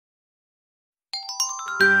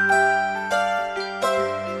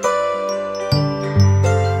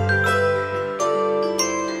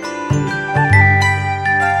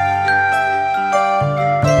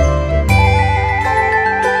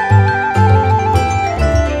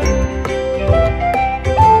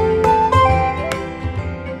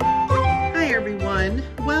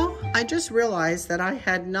just realized that I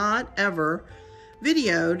had not ever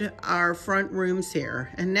videoed our front rooms here.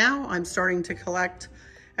 And now I'm starting to collect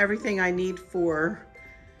everything I need for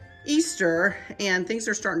Easter, and things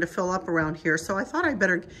are starting to fill up around here. So I thought I'd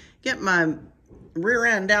better get my rear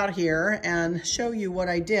end out here and show you what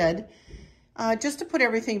I did just to put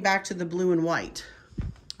everything back to the blue and white.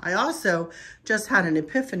 I also just had an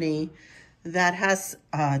epiphany that has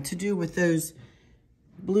to do with those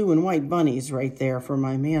blue and white bunnies right there for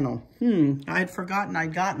my mantle. I had forgotten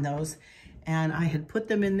I'd gotten those, and I had put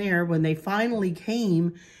them in there when they finally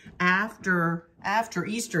came after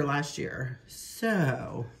Easter last year.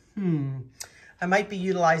 So, I might be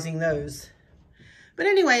utilizing those. But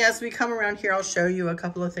anyway, as we come around here, I'll show you a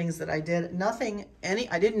couple of things that I did.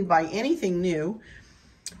 I didn't buy anything new.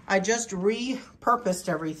 I just repurposed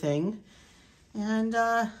everything and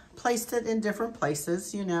placed it in different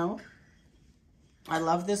places, you know. I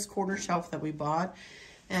love this corner shelf that we bought.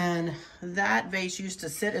 And that vase used to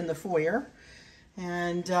sit in the foyer.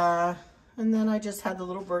 And then I just had the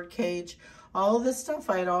little bird cage. All of this stuff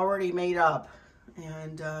I had already made up.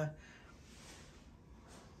 And I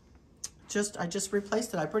just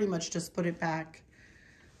replaced it. I pretty much just put it back.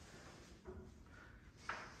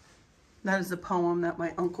 That is a poem that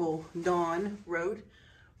my Uncle Don wrote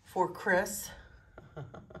for Chris. I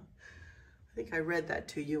think I read that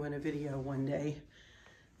to you in a video one day.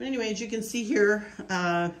 But anyway, as you can see here,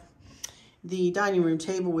 the dining room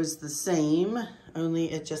table was the same,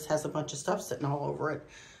 only it just has a bunch of stuff sitting all over it.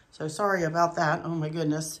 So sorry about that. Oh my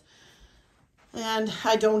goodness. And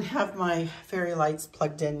I don't have my fairy lights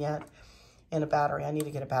plugged in yet and a battery. I need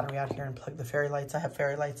to get a battery out here and plug the fairy lights. I have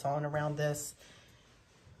fairy lights on around this.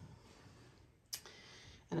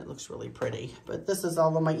 And it looks really pretty. But this is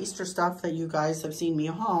all of my Easter stuff that you guys have seen me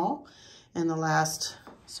haul in the last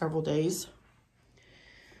several days.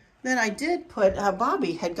 Then I did put,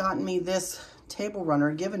 Bobby had gotten me this table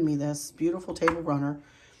runner, given me this beautiful table runner.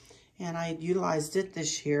 And I utilized it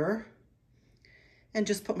this year. And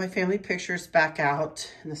just put my family pictures back out.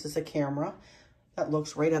 And this is a camera that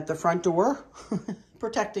looks right at the front door,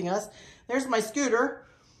 protecting us. There's my scooter.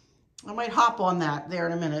 I might hop on that there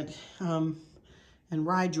in a minute and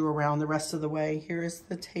ride you around the rest of the way. Here is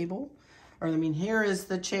the table, here is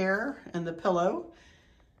the chair and the pillow.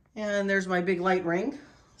 And there's my big light ring.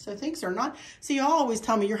 So things are not, see, y'all always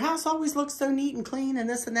tell me, your house always looks so neat and clean and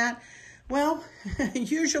this and that. Well,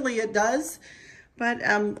 usually it does. But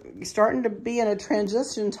I'm starting to be in a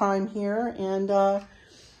transition time here, and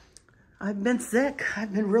I've been sick.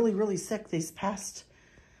 I've been really, really sick these past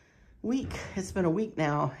week. It's been a week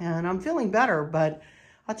now, and I'm feeling better, but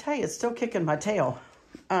I'll tell you, it's still kicking my tail.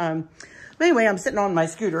 But anyway, I'm sitting on my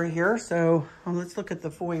scooter here, so let's look at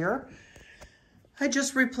the foyer. I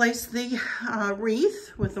just replaced the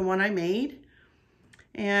wreath with the one I made.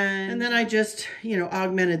 And then I just,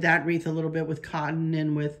 augmented that wreath a little bit with cotton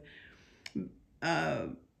and with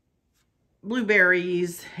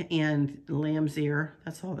blueberries and lamb's ear.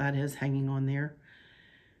 That's all that is hanging on there.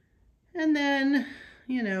 And then,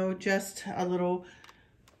 just a little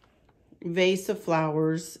vase of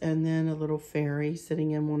flowers and then a little fairy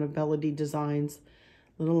sitting in one of Melody Design's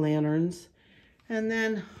little lanterns. And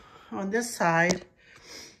then on this side,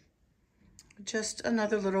 just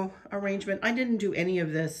another little arrangement. I didn't do any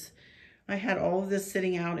of this. I had all of this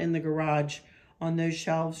sitting out in the garage on those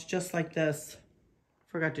shelves just like this.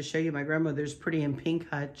 Forgot to show you my grandmother's Pretty in Pink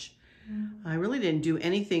hutch. I really didn't do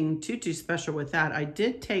anything too special with that. I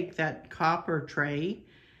did take that copper tray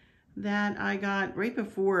that I got right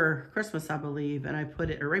before Christmas, I believe, and I put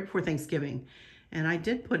it, or right before Thanksgiving, and I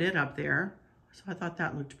did put it up there. So I thought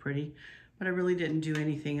that looked pretty, but I really didn't do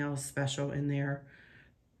anything else special in there.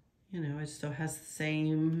 It still has the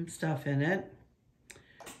same stuff in it.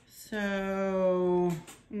 So,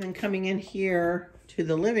 and then coming in here to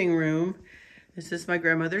the living room, this is my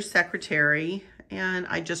grandmother's secretary, and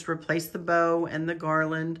I just replaced the bow and the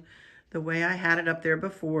garland the way I had it up there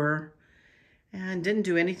before, and didn't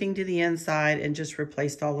do anything to the inside, and just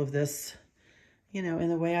replaced all of this, in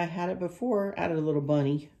the way I had it before. Added a little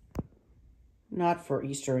bunny, not for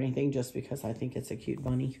Easter or anything, just because I think it's a cute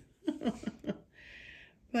bunny.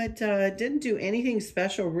 But didn't do anything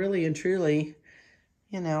special, really and truly,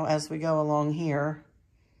 as we go along here.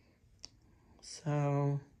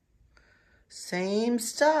 So, same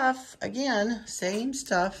stuff. Again, same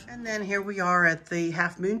stuff. And then here we are at the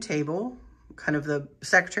half moon table. Kind of the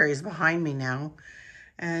secretary is behind me now.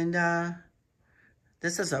 And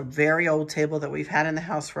this is a very old table that we've had in the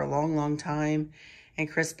house for a long, long time. And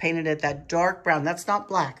Chris painted it that dark brown. That's not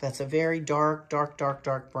black. That's a very dark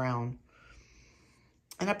brown.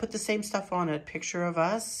 And I put the same stuff on it, picture of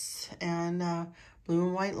us and blue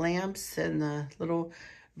and white lamps, and the little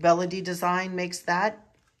Melody design makes that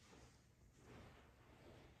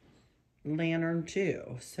lantern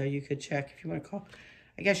too. So you could check if you want to call,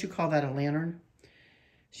 I guess you call that a lantern.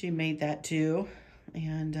 She made that too,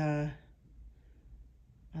 and I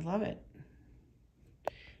love it.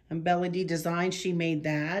 And Melody design, she made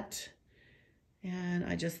that. And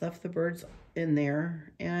I just left the birds in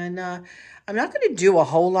there. And I'm not going to do a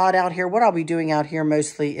whole lot out here. What I'll be doing out here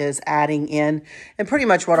mostly is adding in. And pretty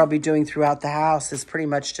much what I'll be doing throughout the house is pretty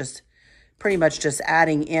much just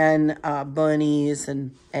adding in bunnies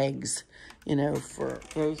and eggs. You know, for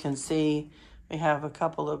here you can see we have a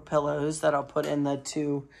couple of pillows that I'll put in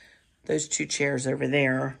those two chairs over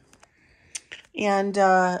there. And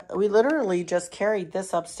we literally just carried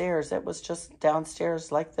this upstairs. It was just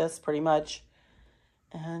downstairs like this pretty much.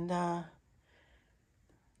 And,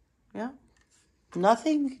 yeah,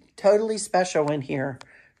 nothing totally special in here,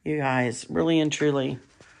 you guys, really and truly.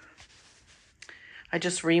 I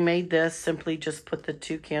just remade this, simply just put the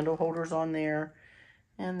 2 candle holders on there,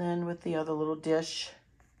 and then with the other little dish.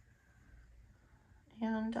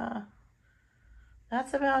 And,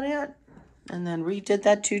 that's about it. And then redid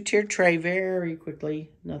that 2-tiered tray very quickly.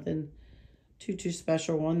 Nothing too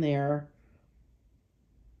special on there.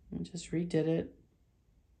 And just redid it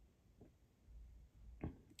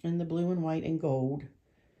in the blue and white and gold.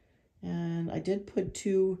 And I did put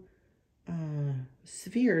 2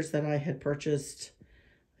 spheres that I had purchased,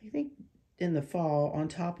 I think in the fall, on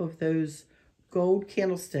top of those gold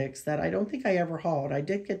candlesticks that I don't think I ever hauled. I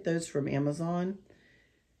did get those from Amazon.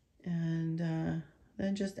 And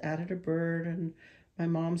then just added a bird and my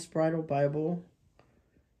mom's bridal Bible.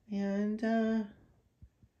 And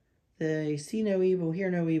they see no evil, hear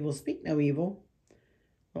no evil, speak no evil.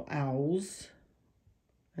 Little owls.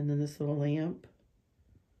 And then this little lamp.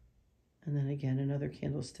 And then again, another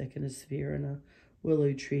candlestick and a sphere and a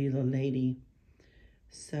willow tree, little lady.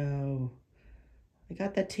 So I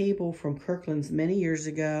got that table from Kirkland's many years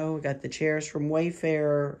ago. I got the chairs from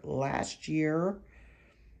Wayfair last year.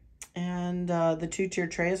 And the 2-tier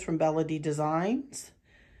trays from Melody Designs.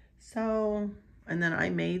 So, and then I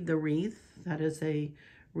made the wreath. That is a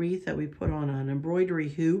wreath that we put on an embroidery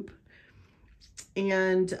hoop.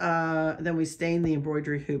 And then we stained the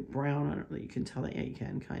embroidery hoop brown. I don't know, you can tell that, yeah, you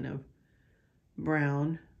can, kind of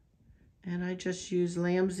brown. And I just used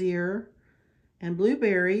lamb's ear and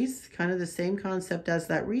blueberries, kind of the same concept as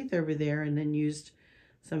that wreath over there, and then used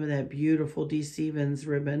some of that beautiful D. Stevens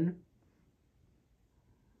ribbon.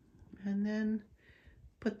 And then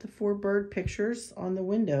put the 4 bird pictures on the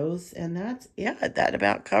windows, and that's, yeah, that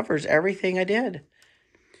about covers everything I did.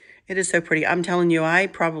 It is so pretty. I'm telling you, I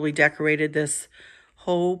probably decorated this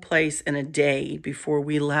whole place in a day before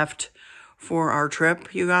we left for our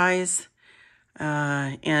trip, you guys.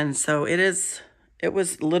 And so it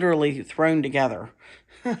was literally thrown together.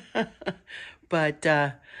 But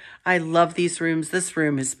I love these rooms. This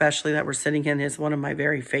room especially that we're sitting in is one of my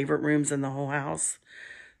very favorite rooms in the whole house.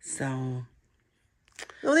 So,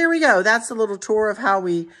 well, there we go. That's a little tour of how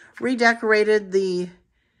we redecorated the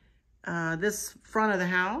this front of the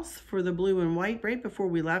house for the blue and white right before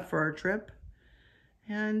we left for our trip.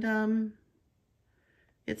 And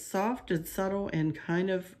it's soft and subtle and kind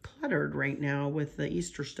of cluttered right now with the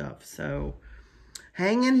Easter stuff. So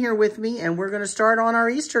hang in here with me and we're going to start on our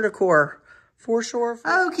Easter decor for sure.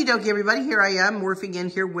 Okie dokie, everybody. Here I am morphing in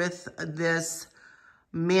here with this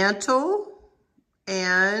mantle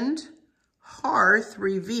and hearth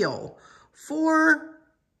reveal for,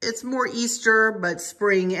 it's more Easter, but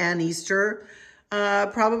spring and Easter.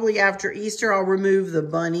 Probably after Easter, I'll remove the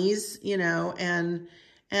bunnies, you know,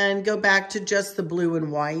 and go back to just the blue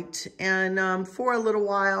and white and for a little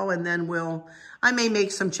while, and then I may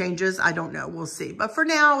make some changes. I don't know. We'll see. But for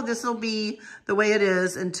now, this will be the way it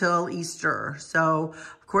is until Easter. So,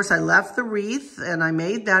 of course, I left the wreath and I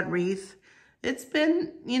made that wreath. It's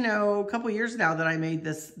been, you know, a couple years now that I made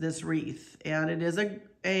this wreath, and it is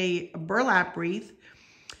a burlap wreath.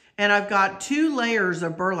 And I've got 2 layers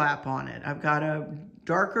of burlap on it. I've got a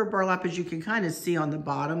darker burlap, as you can kind of see on the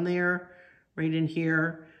bottom there, right in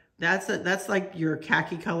here. That's like your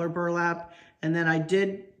khaki color burlap. And then I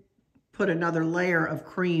did put another layer of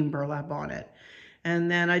cream burlap on it.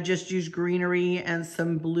 And then I just used greenery and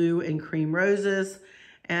some blue and cream roses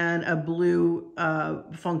and a blue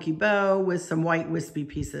funky bow with some white wispy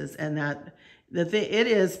pieces. And it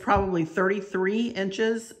is probably 33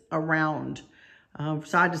 inches around.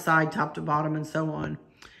 Side to side, top to bottom, and so on.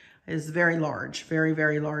 Is very large, very,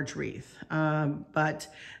 very large wreath. But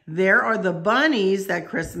there are the bunnies that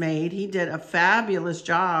Chris made. He did a fabulous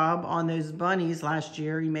job on those bunnies last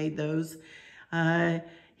year. He made those.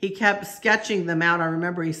 he kept sketching them out. I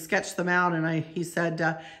remember he sketched them out, and he said,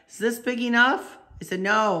 is this big enough? I said,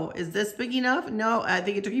 no. Is this big enough? No. I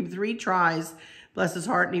think it took him 3 tries, bless his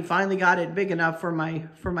heart, and he finally got it big enough for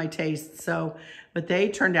my taste. So, but they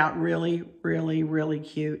turned out really, really, really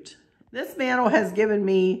cute. This mantle has given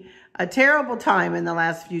me a terrible time in the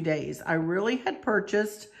last few days. I really had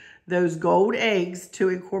purchased those gold eggs to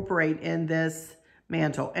incorporate in this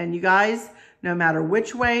mantle. And you guys, no matter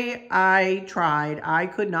which way I tried, I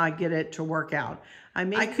could not get it to work out.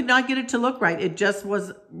 I could not get it to look right. It just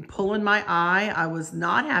was pulling my eye. I was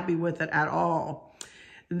not happy with it at all.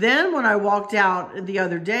 Then when I walked out the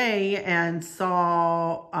other day and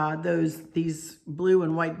saw these blue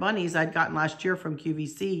and white bunnies I'd gotten last year from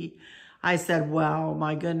QVC, I said, well,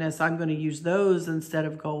 my goodness, I'm going to use those instead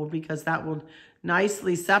of gold because that will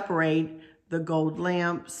nicely separate the gold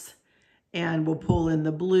lamps, and we'll pull in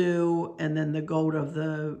the blue and then the gold of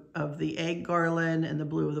the egg garland and the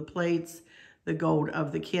blue of the plates, the gold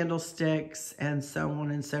of the candlesticks, and so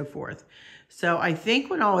on and so forth. So I think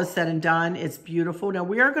when all is said and done, it's beautiful. Now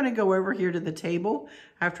we are going to go over here to the table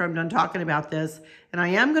after I'm done talking about this, and I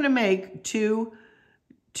am going to make two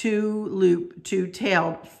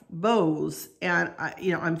tailed bows, and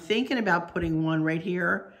I'm thinking about putting one right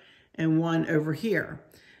here and one over here.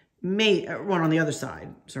 One on the other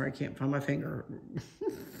side. Sorry, I can't find my finger.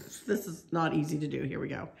 This is not easy to do. Here we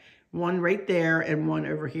go. One right there and one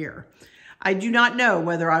over here. I do not know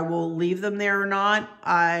whether I will leave them there or not.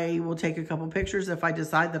 I will take a couple pictures if I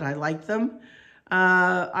decide that I like them.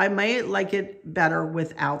 I may like it better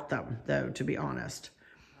without them, though, to be honest.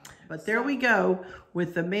 But there we go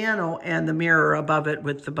with the mantle and the mirror above it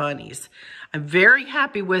with the bunnies. I'm very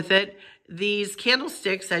happy with it. These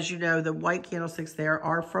candlesticks, as you know, the white candlesticks there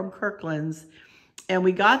are from Kirkland's. And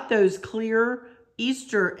we got those clear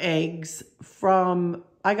Easter eggs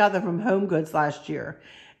I got them from Home Goods last year.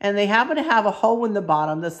 And they happen to have a hole in the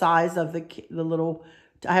bottom, the size of the little,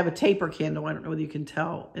 I have a taper candle. I don't know whether you can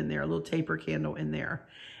tell in there, a little taper candle in there.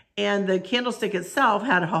 And the candlestick itself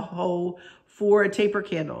had a hole for a taper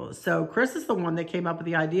candle. So Chris is the one that came up with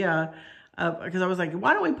the idea because I was like,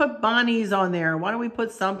 why don't we put bunnies on there? Why don't we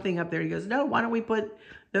put something up there? He goes, no, why don't we put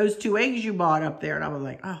those 2 eggs you bought up there? And I was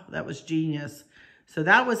like, oh, that was genius. So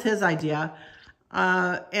that was his idea.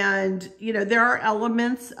 And, there are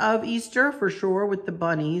elements of Easter for sure with the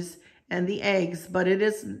bunnies and the eggs, but it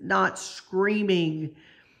is not screaming,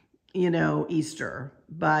 Easter.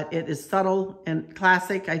 But it is subtle and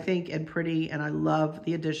classic, I think, and pretty. And I love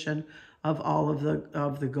the addition of all of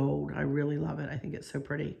the gold. I really love it. I think it's so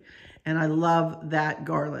pretty. And I love that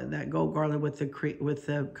garland, that gold garland with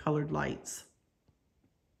the colored lights.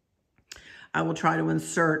 I will try to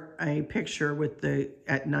insert a picture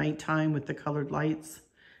at nighttime with the colored lights.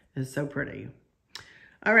 It's so pretty.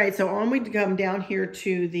 All right, so on we come down here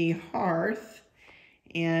to the hearth.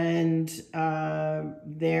 And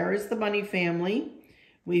there is the bunny family.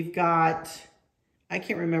 We've got, I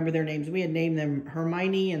can't remember their names. We had named them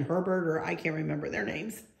Hermione and Herbert, or I can't remember their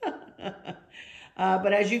names.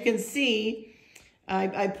 But as you can see,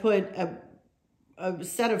 I put a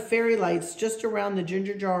set of fairy lights just around the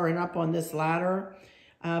ginger jar and up on this ladder.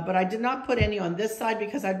 But I did not put any on this side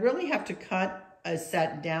because I'd really have to cut a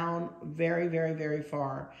set down very, very, very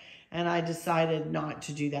far. And I decided not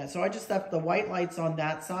to do that. So I just left the white lights on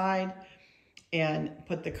that side and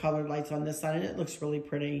put the colored lights on this side. And it looks really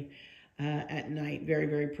pretty at night. Very,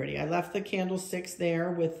 very pretty. I left the candlesticks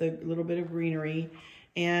there with a little bit of greenery.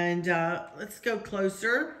 And let's go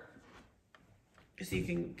closer so you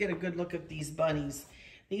can get a good look at these bunnies.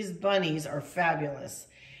 These bunnies are fabulous.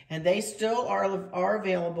 And they still are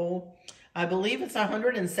available. I believe it's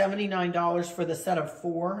 $179 for the set of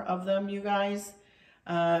 4 of them, you guys.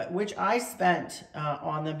 Which I spent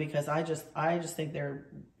on them because I just think they're,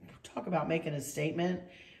 talk about making a statement.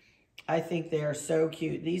 I think they are so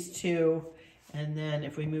cute. These 2, and then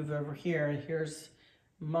if we move over here, here's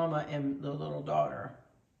Mama and the little daughter.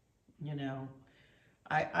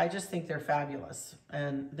 I just think they're fabulous,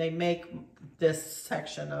 and they make this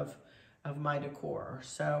section of my decor.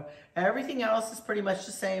 So everything else is pretty much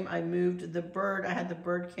the same. I moved the bird. I had the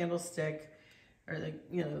bird candlestick, or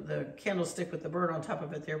the candlestick with the bird on top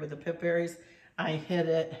of it there with the pip berries. I had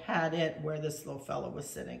it where this little fellow was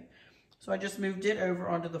sitting. So I just moved it over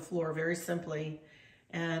onto the floor very simply,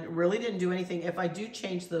 and really didn't do anything. If I do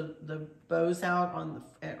change the bows out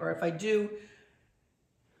or if I do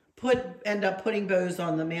end up putting bows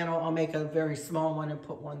on the mantle, I'll make a very small one and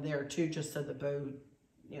put one there too, just so the bow,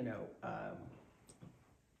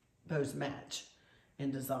 bows match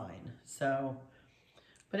in design. So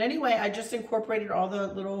But anyway, I just incorporated all the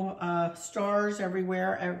little stars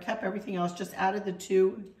everywhere. I kept everything else, just added the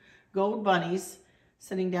 2 gold bunnies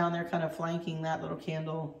sitting down there kind of flanking that little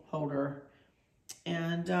candle holder.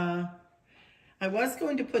 And I was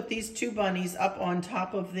going to put these 2 bunnies up on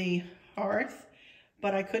top of the hearth,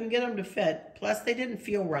 but I couldn't get them to fit. Plus, they didn't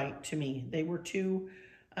feel right to me. They were too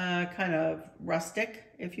kind of rustic,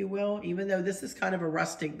 if you will. Even though this is kind of a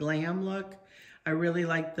rustic glam look, I really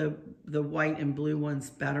like the white and blue ones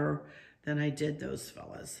better than I did those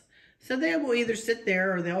fellas. So they will either sit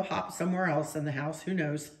there or they'll hop somewhere else in the house. Who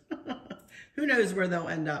knows? Who knows where they'll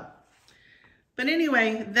end up. But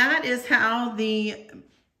anyway, that is how the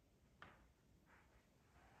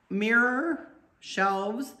mirror,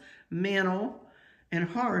 shelves, mantle, and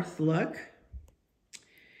hearth look.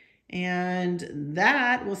 And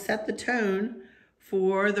that will set the tone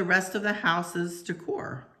for the rest of the house's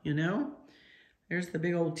decor, you know. There's the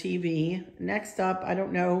big old TV. Next up, I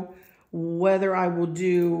don't know whether I will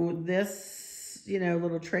do this, you know,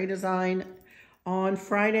 little tray design on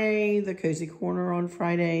Friday, the cozy corner on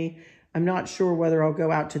Friday. I'm not sure whether I'll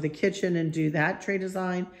go out to the kitchen and do that tray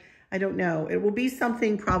design. I don't know. It will be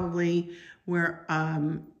something probably where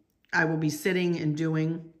I will be sitting and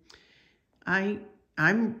doing.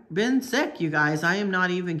 I'm been sick, you guys. I am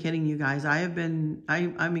not even kidding you guys.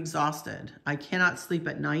 I'm exhausted. I cannot sleep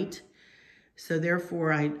at night. So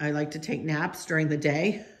therefore, I like to take naps during the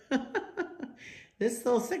day. This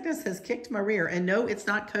little sickness has kicked my rear. And no, it's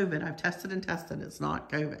not COVID. I've tested and tested. It's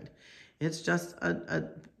not COVID. It's just a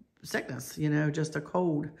sickness, you know, just a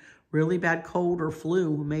cold. Really bad cold or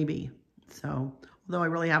flu, maybe. So, although I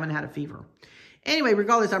really haven't had a fever. Anyway,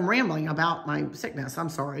 regardless, I'm rambling about my sickness. I'm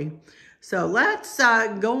sorry. So let's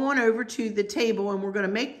go on over to the table and we're going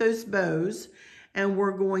to make those bows. And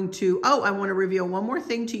we're going to, oh, I want to reveal one more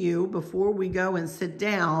thing to you before we go and sit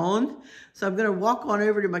down. So I'm going to walk on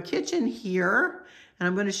over to my kitchen here. And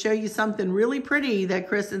I'm going to show you something really pretty that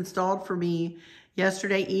Chris installed for me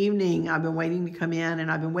yesterday evening. I've been waiting to come in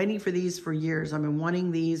and I've been waiting for these for years. I've been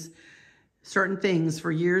wanting these certain things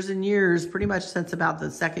for years and years, pretty much since about the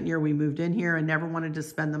 2nd year we moved in here and never wanted to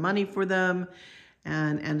spend the money for them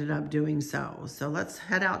and ended up doing so. So let's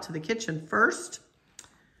head out to the kitchen first.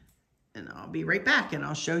 And I'll be right back and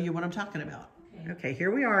I'll show you what I'm talking about. Okay,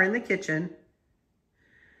 here we are in the kitchen.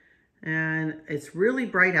 And it's really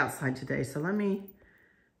bright outside today. So let me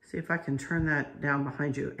see if I can turn that down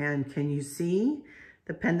behind you. And can you see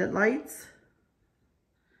the pendant lights?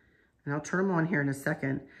 And I'll turn them on here in a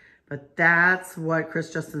second. But that's what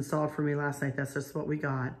Chris just installed for me last night. That's just what we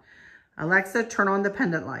got. Alexa, turn on the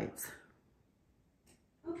pendant lights.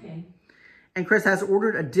 Okay. And Chris has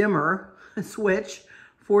ordered a dimmer switch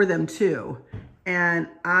for them too. And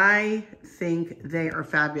I think they are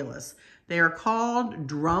fabulous. They are called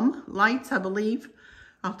drum lights, I believe.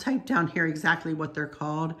 I'll type down here exactly what they're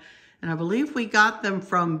called. And I believe we got them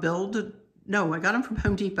from I got them from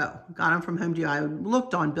Home Depot. Got them from Home Depot. I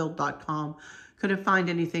looked on build.com. Couldn't find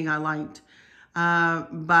anything I liked.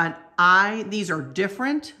 But these are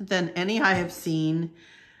different than any I have seen.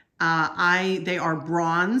 They are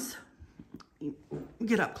bronze.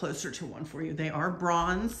 Get up closer to one for you. They are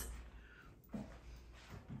bronze.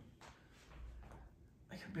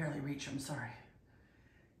 I can barely reach them, sorry.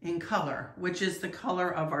 In color, which is the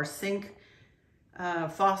color of our sink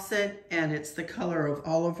faucet, and it's the color of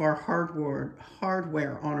all of our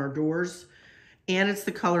hardware on our doors, and it's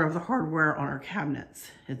the color of the hardware on our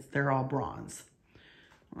cabinets. They're all bronze.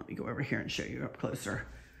 Let me go over here and show you up closer.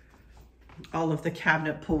 All of the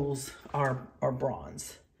cabinet pulls are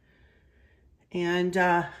bronze. And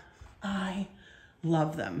I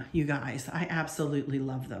love them, you guys. I absolutely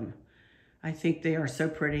love them. I think they are so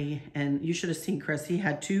pretty. And you should have seen Chris. He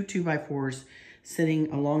had 2 2x4s sitting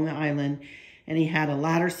along the island. And he had a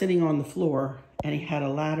ladder sitting on the floor. And he had a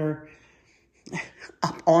ladder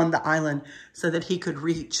up on the island so that he could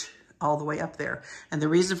reach all the way up there. And the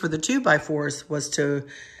reason for the 2x4s was to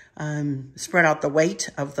spread out the weight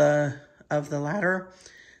of the ladder.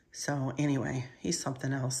 So anyway, he's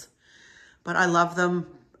something else. But I love them,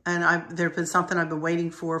 and they've been something I've been waiting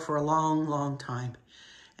for a long, long time.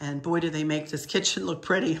 And boy, do they make this kitchen look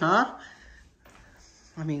pretty, huh?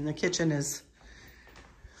 I mean, the kitchen is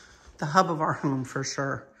the hub of our home for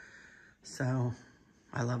sure. So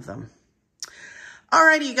I love them.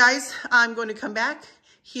 Alrighty, you guys, I'm going to come back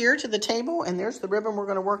here to the table, and there's the ribbon we're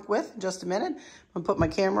going to work with in just a minute. I'm going to put my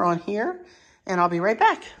camera on here, and I'll be right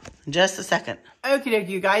back in just a second. Okie dokie,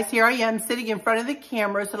 you guys, here I am sitting in front of the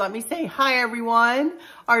camera. So let me say hi, everyone.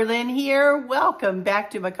 Arlene here. Welcome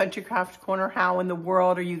back to my Country Craft Corner. How in the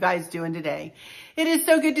world are you guys doing today? It is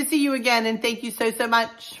so good to see you again, and thank you so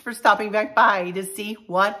much for stopping back by to see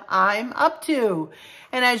what I'm up to.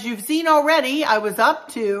 And as you've seen already, I was up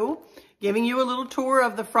to giving you a little tour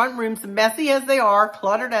of the front rooms, messy as they are,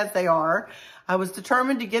 cluttered as they are. I was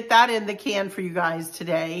determined to get that in the can for you guys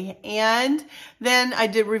today. And then I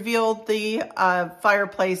did reveal the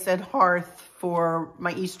fireplace and hearth for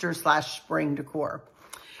my Easter/spring decor.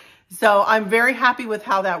 So I'm very happy with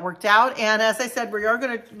how that worked out. And as I said, we are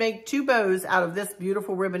going to make 2 bows out of this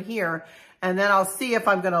beautiful ribbon here. And then I'll see if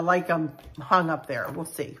I'm going to like them hung up there. We'll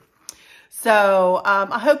see. So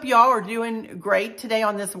I hope y'all are doing great today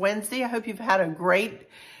on this Wednesday. I hope you've had a great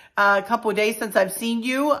couple of days since I've seen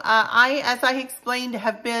you. As I explained,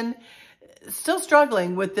 have been still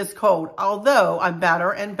struggling with this cold, although I'm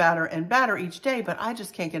better and better and better each day, but I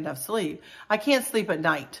just can't get enough sleep. I can't sleep at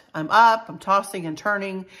night. I'm up, I'm tossing and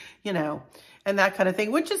turning, you know, and that kind of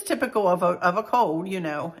thing, which is typical of a cold, you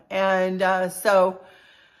know. And so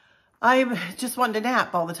I'm just wanting to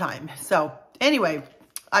nap all the time. So anyway,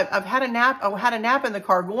 I've had a nap. I had a nap in the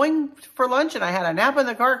car going for lunch, and I had a nap in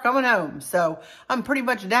the car coming home. So I'm pretty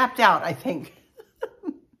much napped out, I think.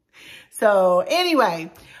 So anyway,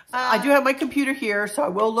 I do have my computer here, so I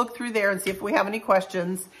will look through there and see if we have any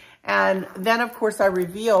questions. And then, of course, I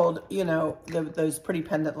revealed, you know, those pretty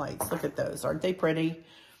pendant lights. Look at those. Aren't they pretty?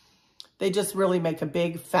 They just really make a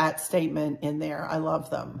big, fat statement in there. I love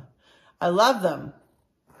them. I love them,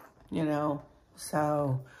 you know.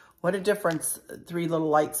 So what a difference 3 little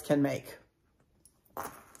lights can make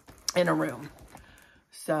in a room.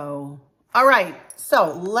 So, all right.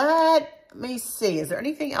 So let me see. Is there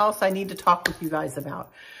anything else I need to talk with you guys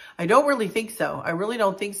about? I don't really think so. I really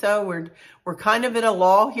don't think so. We're kind of in a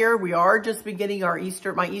lull here. We are just beginning our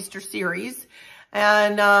my Easter series.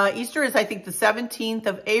 And Easter is, I think, the 17th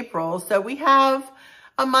of April. So we have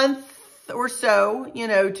a month or so, you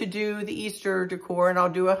know, to do the Easter decor, and I'll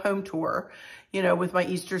do a home tour, you know, with my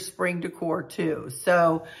Easter spring decor too.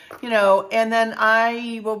 So, you know, and then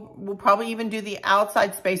I will probably even do the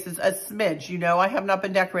outside spaces a smidge. You know, I have not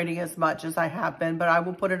been decorating as much as I have been, but I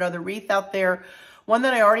will put another wreath out there, one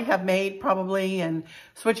that I already have made probably, and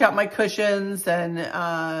switch out my cushions,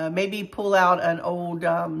 and maybe pull out an old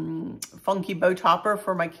funky bow topper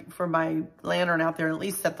for my lantern out there, and at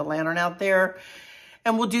least set the lantern out there.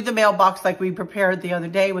 And we'll do the mailbox like we prepared the other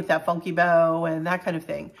day with that funky bow and that kind of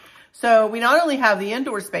thing. So we not only have the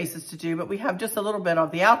indoor spaces to do, but we have just a little bit of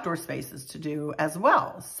the outdoor spaces to do as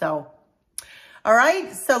well. So, all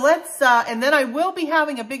right. So let's, and then I will be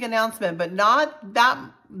having a big announcement, but not that,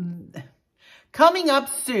 coming up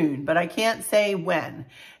soon, but I can't say when.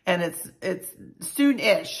 And it's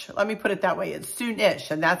soon-ish. Let me put it that way. It's soon-ish.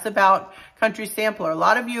 And that's about Country Sampler. A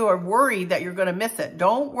lot of you are worried that you're going to miss it.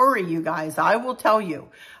 Don't worry, you guys. I will tell you.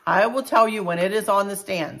 I will tell you when it is on the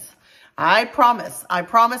stands. I promise. I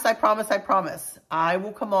promise. I promise. I promise. I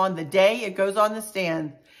will come on the day it goes on the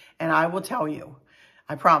stand, and I will tell you.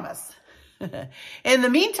 I promise. In the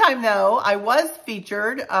meantime, though, I was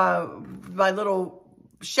featured, my little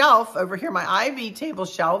shelf over here, my Ivy table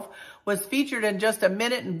shelf, was featured in just a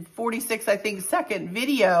minute and 46, I think, second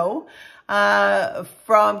video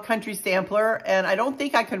from Country Sampler. And I don't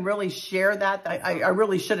think I can really share that. I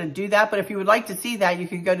really shouldn't do that. But if you would like to see that, you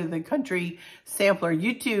can go to the Country Sampler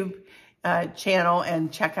YouTube channel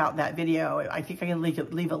and check out that video. I think I can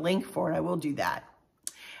leave a link for it. I will do that.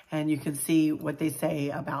 And you can see what they say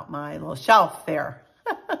about my little shelf there.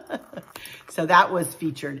 So that was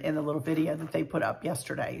featured in the little video that they put up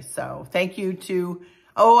yesterday. So thank you to,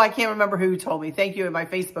 oh, I can't remember who told me. Thank you in my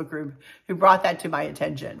Facebook group who brought that to my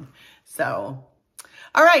attention. So,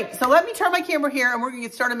 all right. So let me turn my camera here, and we're going to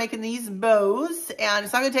get started making these bows. And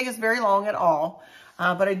it's not going to take us very long at all.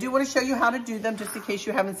 But I do want to show you how to do them, just in case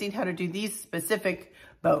you haven't seen how to do these specific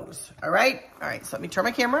bows. All right. All right. So let me turn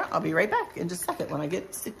my camera. I'll be right back in just a second when I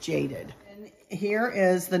get situated. And here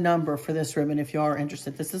is the number for this ribbon if you are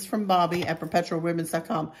interested. This is from Bobby at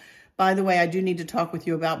perpetualribbons.com. By the way, I do need to talk with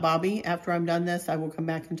you about Bobby. After I'm done this, I will come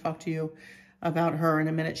back and talk to you about her in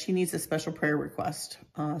a minute. She needs a special prayer request.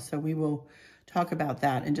 So we will talk about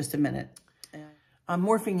that in just a minute. I'm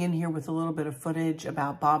morphing in here with a little bit of footage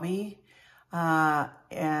about Bobby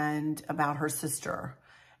and about her sister.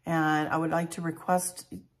 And I would like to request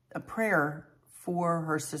a prayer for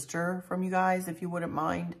her sister from you guys, if you wouldn't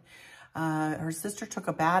mind. Her sister took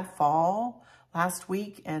a bad fall last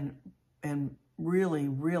week and really,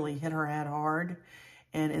 really hit her head hard,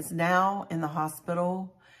 and is now in the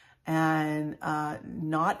hospital. and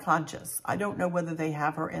not conscious. I don't know whether they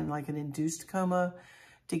have her in like an induced coma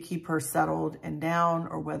to keep her settled and down,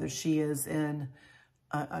 or whether she is in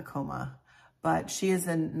a coma. But she is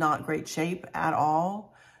in not great shape at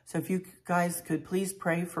all. So if you guys could please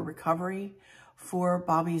pray for recovery for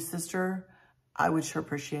Bobby's sister, I would sure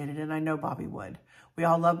appreciate it, and I know Bobby would. We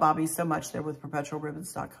all love Bobby so much there with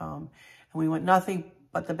perpetualribbons.com, and we want nothing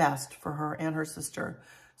but the best for her and her sister.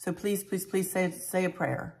 So please, please, please say a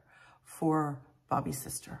prayer for Bobby's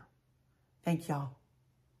sister. Thank y'all.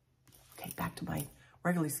 Okay, back to my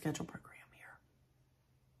regularly scheduled program here.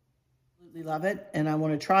 Absolutely love it, and I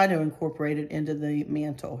want to try to incorporate it into the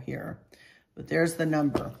mantle here. But there's the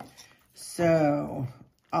number. So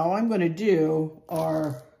all I'm going to do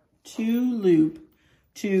are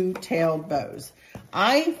 2-tailed bows.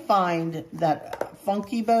 I find that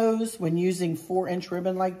funky bows, when using 4-inch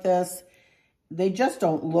ribbon like this, they just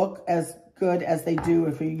don't look as good as they do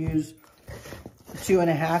if you use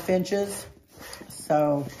 2.5 inches.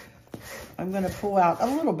 So I'm going to pull out a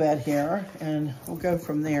little bit here, and we'll go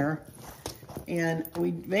from there. And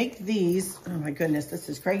we make these, oh my goodness, this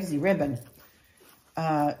is crazy ribbon.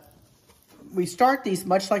 We start these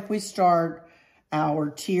much like we start our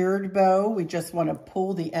tiered bow. We just want to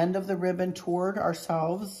pull the end of the ribbon toward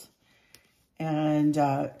ourselves and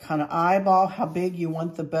kind of eyeball how big you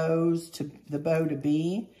want the bow to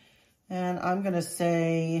be. And I'm going to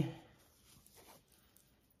say,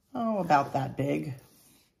 oh, about that big.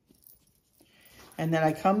 And then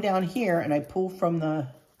I come down here and I pull from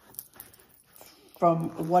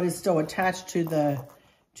what is still attached to the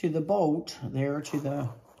bolt there, to the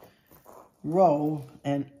roll,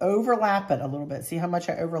 and overlap it a little bit. See how much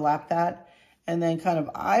I overlap that? And then kind of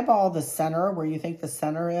eyeball the center where you think the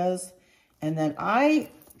center is. And then I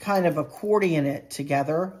kind of accordion it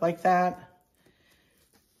together like that.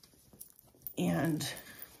 And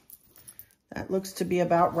that looks to be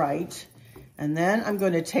about right. And then I'm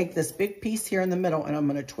going to take this big piece here in the middle and I'm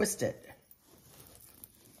going to twist it.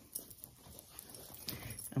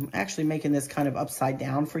 I'm actually making this kind of upside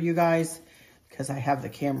down for you guys because I have the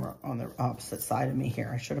camera on the opposite side of me here.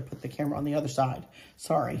 I should have put the camera on the other side.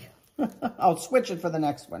 Sorry. I'll switch it for the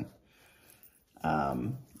next one.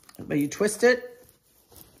 But you twist it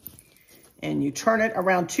and you turn it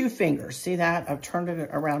around 2 fingers. See that? I've turned it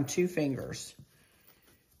around 2 fingers.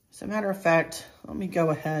 As a matter of fact, let me go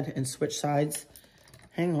ahead and switch sides.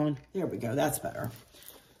 Hang on. There we go. That's better.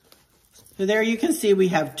 So there you can see we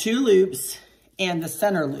have 2 loops and the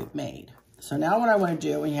center loop made. So now what I want to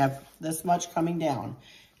do, when you have this much coming down,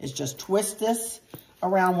 is just twist this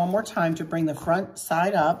around one more time to bring the front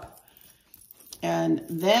side up. And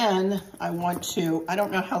then I want to, I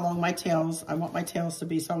don't know how long I want my tails to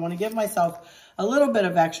be, so I want to give myself a little bit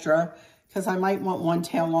of extra because I might want one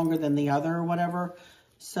tail longer than the other or whatever.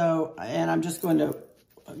 So, and I'm just going to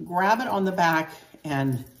grab it on the back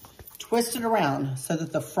and twist it around so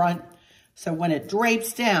that the front, so when it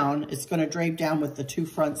drapes down, it's going to drape down with the 2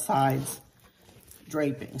 front sides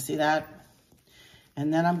draping. See that?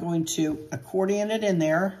 And then I'm going to accordion it in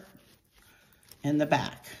there in the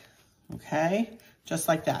back. Okay? Just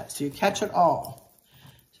like that. So you catch it all.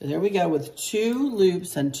 So there we go with 2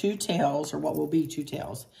 loops and 2 tails, or what will be 2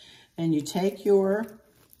 tails. And you take your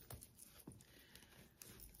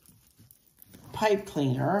pipe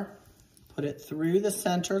cleaner, put it through the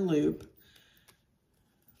center loop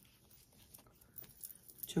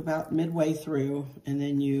to about midway through, and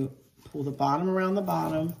then you pull the bottom around the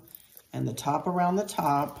bottom and the top around the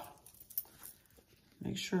top.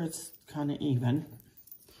 Make sure it's kind of even.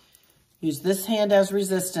 Use this hand as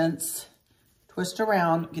resistance. Twist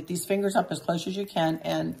around. Get these fingers up as close as you can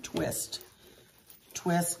and twist.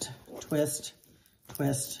 Twist, twist,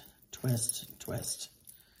 twist, twist, twist.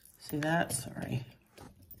 See that? Sorry.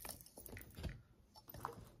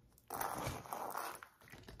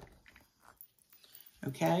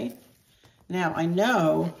 Okay. Now I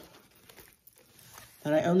know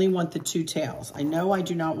that I only want the 2 tails. I know I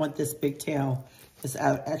do not want this big tail, this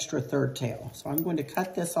extra 3rd tail. So I'm going to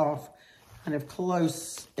cut this off kind of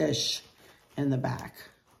close-ish in the back.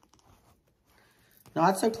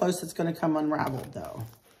 Not so close it's going to come unraveled though.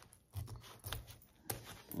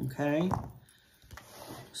 Okay.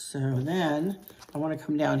 So then I want to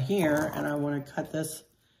come down here and I want to cut this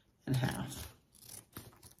in half.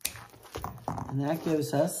 And that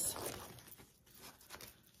gives us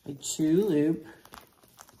a 2-loop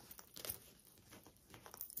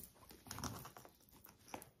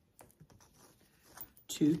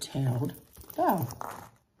two-tailed bow.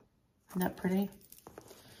 Isn't that pretty?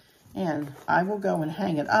 And I will go and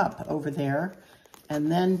hang it up over there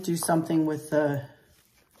and then do something with the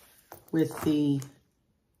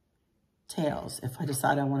tails if I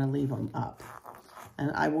decide I want to leave them up.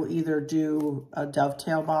 And I will either do a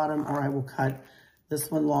dovetail bottom, or I will cut this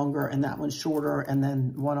one longer and that one shorter, and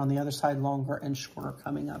then one on the other side longer and shorter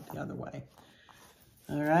coming up the other way.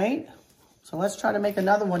 All right, so let's try to make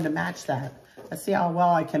another one to match that. Let's see how well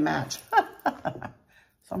I can match.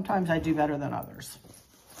 Sometimes I do better than others.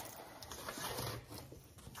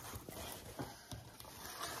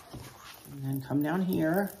 And then come down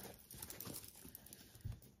here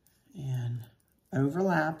and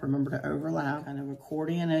overlap. Remember to overlap, kind of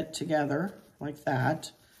accordion it together like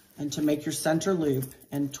that. And to make your center loop,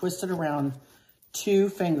 and twist it around 2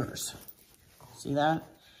 fingers. See that?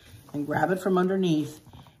 And grab it from underneath.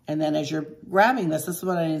 And then as you're grabbing this is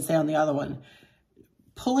what I didn't say on the other one.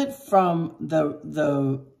 Pull it from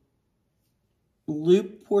the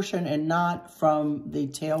loop portion and not from the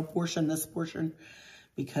tail portion, this portion,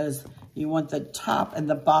 because you want the top and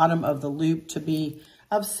the bottom of the loop to be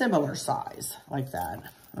of similar size, like that,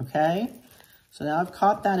 okay? So now I've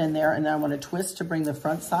caught that in there, and then I want to twist to bring the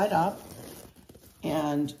front side up,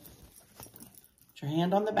 and put your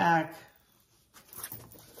hand on the back,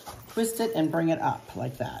 twist it and bring it up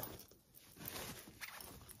like that.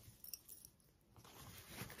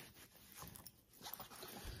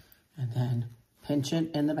 And then pinch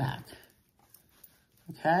it in the back,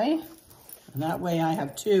 okay? And that way I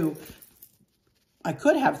have 2. I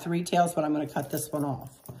could have 3 tails, but I'm going to cut this one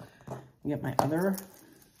off. Get my other.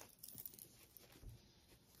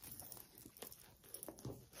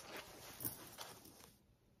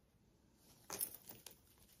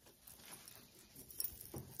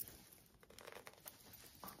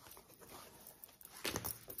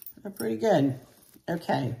 They're pretty good.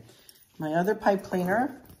 Okay, my other pipe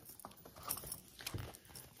cleaner,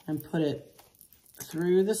 and put it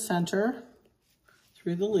through the center,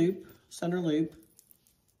 through the loop, center loop.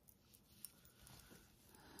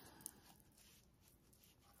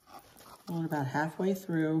 Going about halfway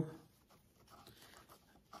through.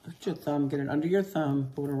 Lift your thumb, get it under your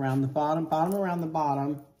thumb, pull it around the bottom, bottom around the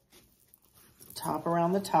bottom, top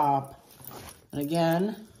around the top, and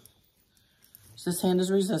again, this hand is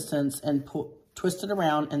resistance, and twist it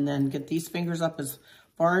around, and then get these fingers up as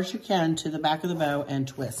far as you can to the back of the bow and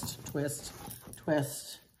twist, twist,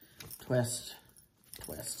 twist, twist,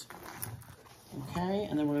 twist. Okay,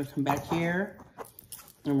 and then we're going to come back here,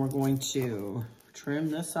 and we're going to trim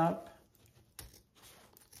this up.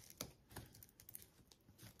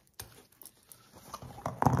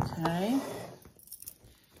 Okay,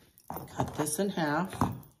 cut this in half.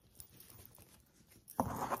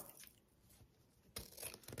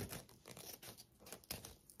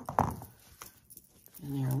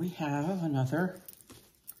 And there we have another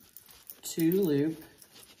 2-loop,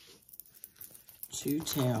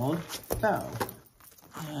 2-tailed bow.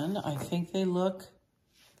 And I think they look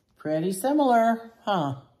pretty similar,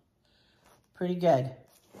 huh? Pretty good.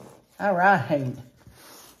 All right.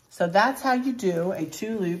 So that's how you do a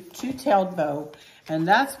 2-loop, 2-tailed bow. And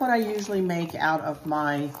that's what I usually make out of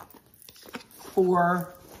my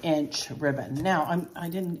 4-inch ribbon. Now, I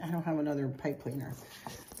don't have another pipe cleaner.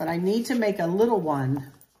 But I need to make a little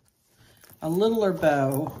one, a littler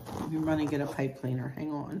bow. Let me run and get a pipe cleaner.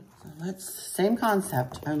 Hang on. So that's the same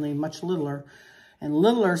concept, only much littler. And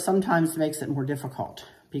littler sometimes makes it more difficult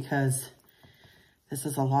because this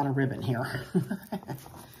is a lot of ribbon here.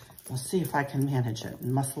 We'll see if I can manage it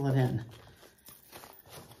and muscle it in.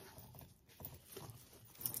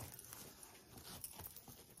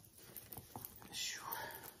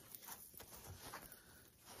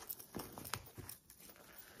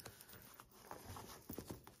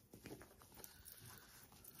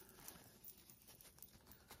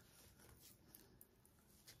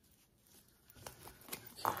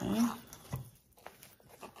 Okay,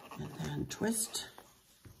 and then twist.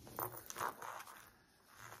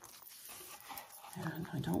 And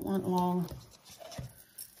I don't want long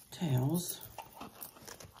tails.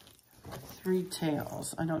 3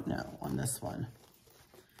 tails, I don't know on this one.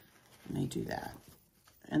 I may do that.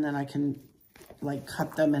 And then I can like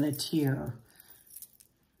cut them in a tier,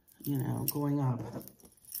 you know, going up.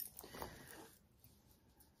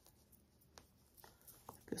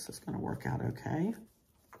 This is gonna work out okay.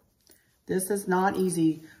 This is not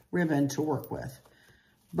easy ribbon to work with,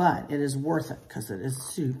 but it is worth it because it is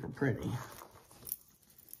super pretty.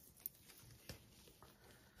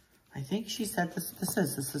 I think she said this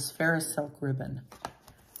is Ferris silk ribbon,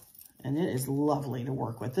 and it is lovely to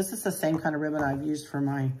work with. This is the same kind of ribbon I've used for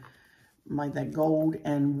that gold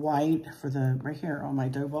and white for the, right here on my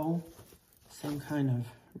dough bowl. Same kind of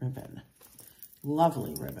ribbon.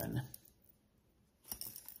 Lovely ribbon.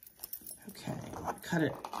 Okay, cut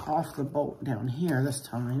it off the bolt down here this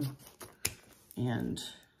time. and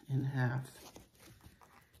in half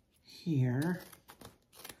here.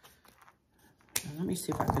 And let me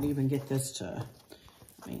see if I could even get this to,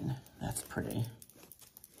 I mean, that's pretty.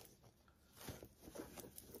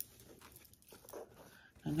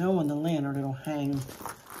 I know on the lantern it'll hang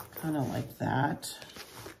kind of like that.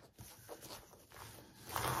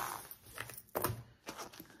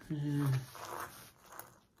 And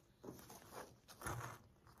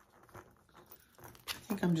I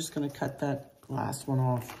think I'm just going to cut that last one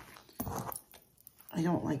off. I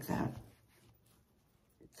don't like that,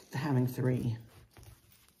 having three.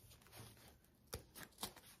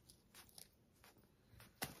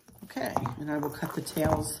 Okay, and I will cut the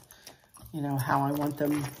tails, you know, how I want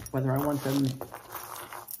them, whether I want them,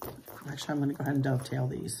 actually I'm gonna go ahead and dovetail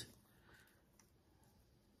these.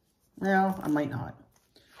 No, I might not.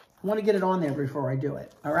 I wanna get it on there before I do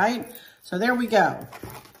it, all right? So there we go.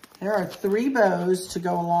 There are 3 bows to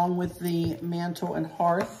go along with the mantle and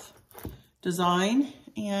hearth design.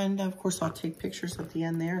 And of course I'll take pictures at the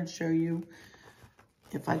end there and show you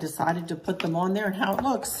if I decided to put them on there and how it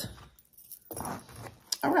looks.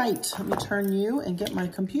 All right, let me turn you and get my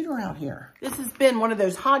computer out here. This has been one of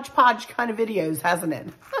those hodgepodge kind of videos, hasn't it?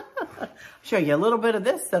 Show you a little bit of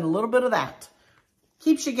this and a little bit of that.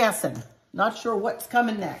 Keeps you guessing. Not sure what's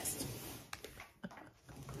coming next.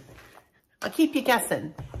 I'll keep you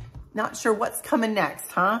guessing. Not sure what's coming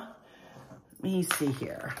next, huh? Let me see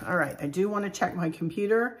here. All right, I do want to check my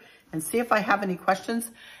computer and see if I have any questions.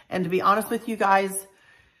 And to be honest with you guys,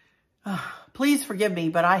 please forgive me,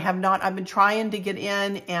 but I have not. I've been trying to get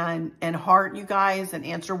in and heart you guys and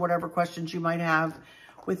answer whatever questions you might have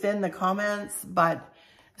within the comments, but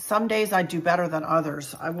some days I do better than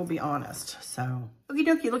others. I will be honest. So, okie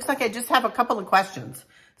dokie, looks like I just have a couple of questions.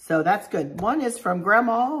 So that's good. One is from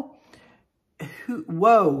Grandma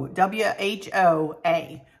Whoa,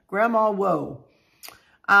 W-H-O-A. Grandma Whoa.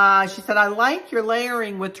 She said, I like your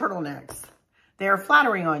layering with turtlenecks. They are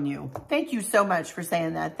flattering on you. Thank you so much for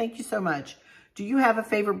saying that. Thank you so much. Do you have a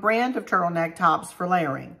favorite brand of turtleneck tops for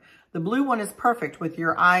layering? The blue one is perfect with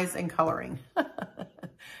your eyes and coloring.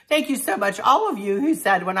 Thank you so much. All of you who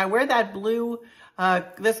said, when I wear that blue,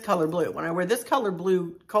 this color blue, when I wear this color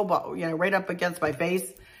blue cobalt, you know, right up against my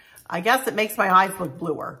face, I guess it makes my eyes look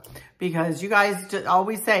bluer because you guys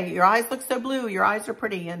always say, your eyes look so blue, your eyes are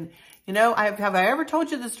pretty. And, you know, have I ever told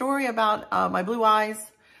you the story about my blue eyes?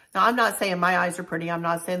 Now, I'm not saying my eyes are pretty. I'm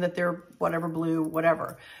not saying that they're whatever blue,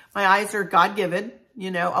 whatever. My eyes are God-given.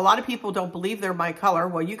 You know, a lot of people don't believe they're my color.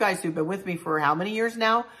 Well, you guys who've been with me for how many years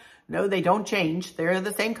now? No, they don't change. They're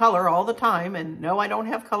the same color all the time. And no, I don't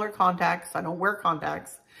have color contacts. I don't wear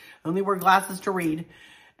contacts. I only wear glasses to read.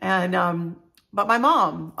 And, but my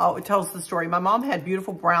mom tells the story. My mom had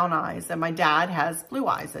beautiful brown eyes and my dad has blue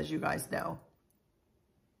eyes, as you guys know.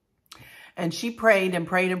 And she prayed and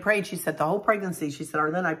prayed and prayed. She said the whole pregnancy, she said,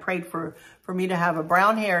 or then I prayed for me to have a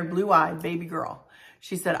brown-haired, blue-eyed baby girl.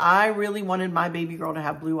 She said, I really wanted my baby girl to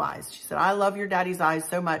have blue eyes. She said, I love your daddy's eyes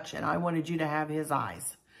so much, and I wanted you to have his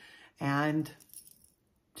eyes. And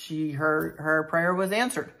her prayer was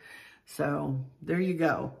answered. So there you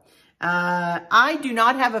go. I do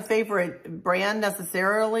not have a favorite brand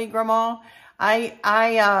necessarily, Grandma. I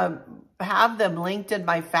have them linked in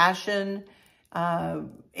my fashion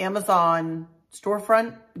Amazon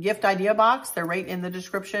storefront gift idea box. They're right in the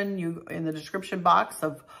description. In the description box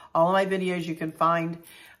of all of my videos, you can find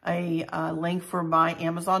a link for my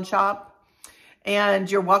Amazon shop. And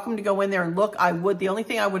you're welcome to go in there and look. The only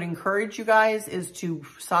thing I would encourage you guys is to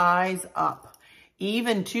size up.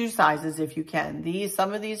 Even 2 sizes if you can.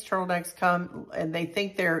 Some of these turtlenecks come and they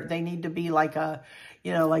think they need to be like a,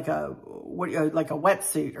 you know, like a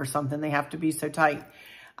wetsuit or something. They have to be so tight.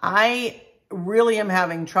 I really am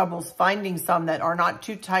having troubles finding some that are not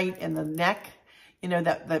too tight in the neck, you know,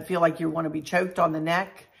 that feel like you want to be choked on the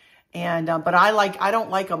neck. And, but I don't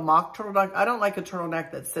like a mock turtleneck. I don't like a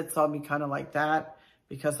turtleneck that sits on me kind of like that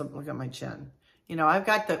because look at my chin. You know, I've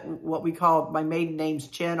got what we call my maiden name's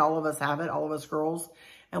chin. All of us have it, all of us girls,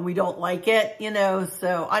 and we don't like it, you know.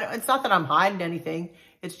 So it's not that I'm hiding anything.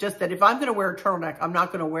 It's just that if I'm going to wear a turtleneck, I'm not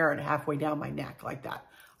going to wear it halfway down my neck like that.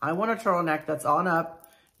 I want a turtleneck that's on up,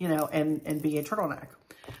 you know, and be a turtleneck.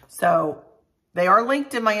 So they are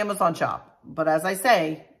linked in my Amazon shop. But as I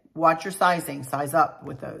say, watch your sizing, size up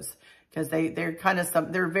with those because they're kind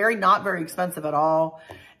of they're not very expensive at all.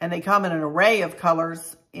 And they come in an array of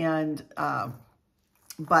colors and,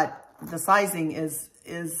 but the sizing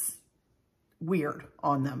is weird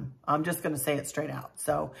on them. I'm just going to say it straight out.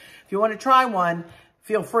 So if you want to try one,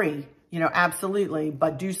 feel free, you know, absolutely,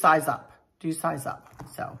 but do size up. Do size up.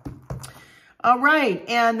 So, All right.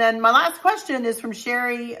 And then my last question is from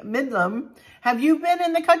Sherry Midlam. Have you been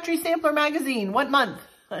in the Country Sampler magazine? What month?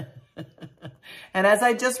 And as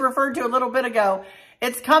I just referred to a little bit ago,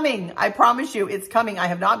 it's coming. I promise you it's coming. I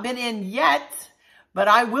have not been in yet, but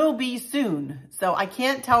I will be soon. So I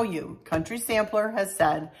can't tell you. Country Sampler has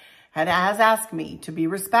asked me to be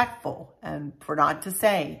respectful and for not to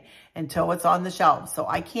say until it's on the shelves. So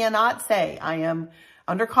I cannot say. I am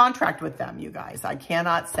under contract with them, you guys. I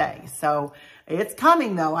cannot say. So it's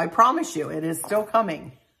coming though. I promise you it is still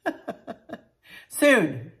coming.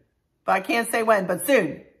 Soon. But I can't say when, but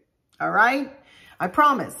soon. All right? I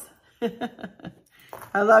promise.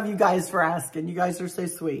 I love you guys for asking. You guys are so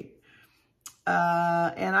sweet.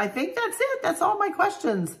 And I think that's it. That's all my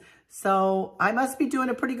questions. So I must be doing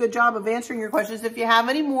a pretty good job of answering your questions. If you have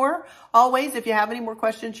any more, always, if you have any more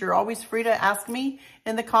questions, you're always free to ask me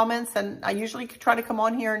in the comments. And I usually try to come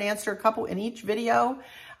on here and answer a couple in each video.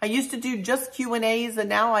 I used to do just Q&As, and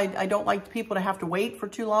now I don't like people to have to wait for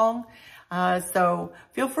too long. So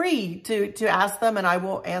feel free to ask them, and I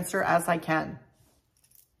will answer as I can.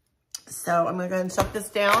 So I'm going to go ahead and shut this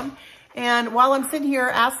down. And while I'm sitting here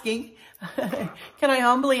asking, can I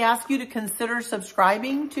humbly ask you to consider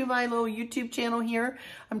subscribing to my little YouTube channel here?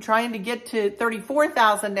 I'm trying to get to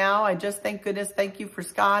 34,000 now. I just, thank goodness, thank you for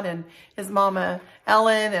Scott and his mama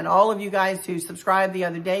Ellen and all of you guys who subscribed the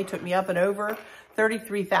other day. Took me up and over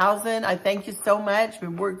 33,000. I thank you so much.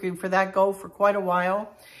 Been working for that goal for quite a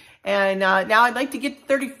while. And now I'd like to get to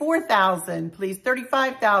 34,000, please.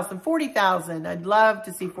 35,000, 40,000. I'd love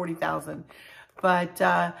to see 40,000. But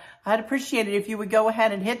I'd appreciate it if you would go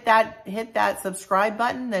ahead and hit that subscribe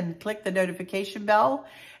button and click the notification bell,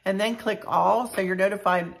 and then click all so you're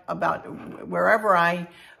notified about wherever I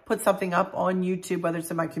put something up on YouTube, whether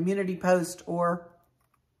it's in my community post or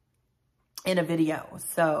in a video.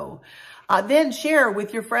 So then share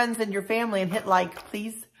with your friends and your family and hit like,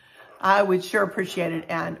 please. I would sure appreciate it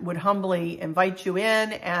and would humbly invite you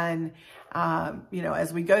in. And, you know,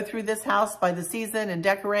 as we go through this house by the season and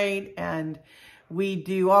decorate, and we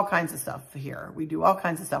do all kinds of stuff here. We do all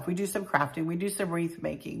kinds of stuff. We do some crafting. We do some wreath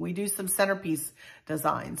making. We do some centerpiece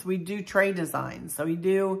designs. We do tray designs. So we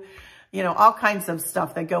do, you know, all kinds of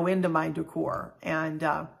stuff that go into my decor.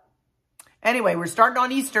 And anyway, we're starting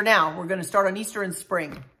on Easter now. We're going to start on Easter in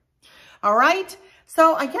spring. All right.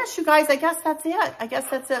 So I guess, you guys, I guess that's it. I guess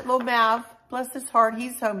that's it. Little Mav, bless his heart,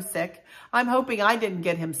 he's homesick. I'm hoping I didn't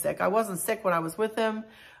get him sick. I wasn't sick when I was with him,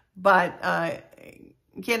 but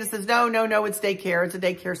Candace says, no, it's daycare. It's a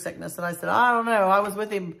daycare sickness. And I said, I don't know. I was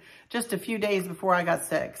with him just a few days before I got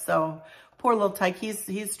sick. So poor little tyke,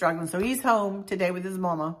 he's struggling. So he's home today with his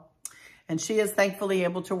mama, and she is thankfully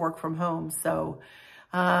able to work from home. So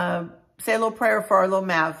say a little prayer for our little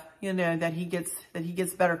Mav, you know, that he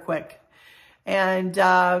gets better quick. And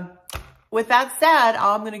with that said,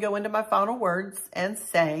 I'm going to go into my final words and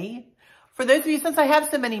say, for those of you, since I have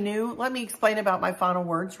so many new, let me explain about my final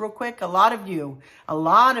words real quick. A lot of you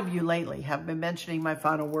lately have been mentioning my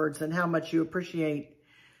final words and how much you appreciate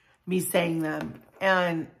me saying them.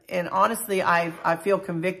 And honestly, I feel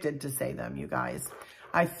convicted to say them, you guys.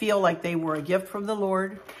 I feel like they were a gift from the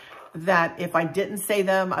Lord, that if I didn't say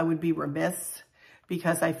them, I would be remiss,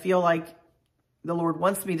 because I feel like the Lord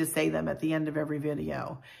wants me to say them at the end of every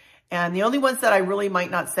video. And the only ones that I really might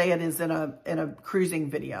not say it is in a cruising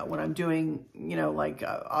video, when I'm doing, you know, like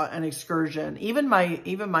an excursion. Even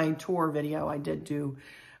my tour video, I did do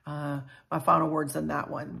my final words in that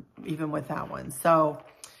one, even with that one. So,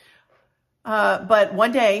 but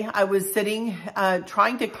one day I was sitting,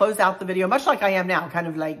 trying to close out the video, much like I am now, kind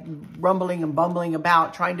of like rumbling and bumbling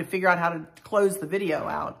about, trying to figure out how to close the video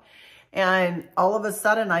out. And all of a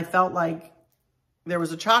sudden I felt like there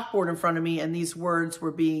was a chalkboard in front of me, and these words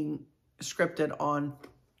were being scripted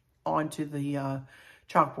onto the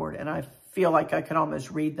chalkboard. And I feel like I can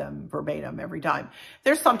almost read them verbatim every time.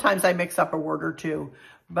 There's sometimes I mix up a word or two,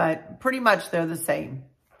 but pretty much they're the same.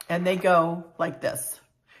 And they go like this.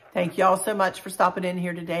 Thank you all so much for stopping in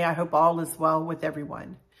here today. I hope all is well with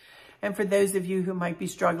everyone. And for those of you who might be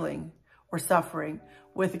struggling or suffering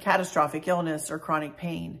with a catastrophic illness or chronic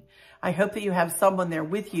pain, I hope that you have someone there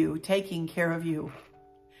with you, taking care of you,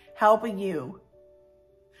 helping you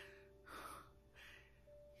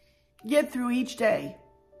get through each day,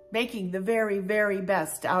 making the very, very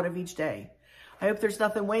best out of each day. I hope there's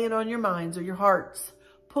nothing weighing on your minds or your hearts,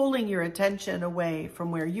 pulling your attention away from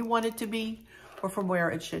where you want it to be or from where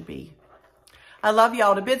it should be. I love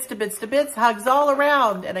y'all to bits, to bits, to bits, hugs all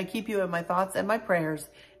around, and I keep you in my thoughts and my prayers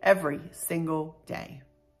every single day.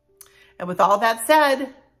 And with all that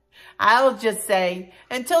said, I'll just say,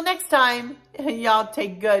 until next time, y'all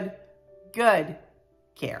take good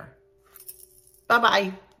care.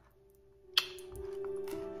 Bye-bye.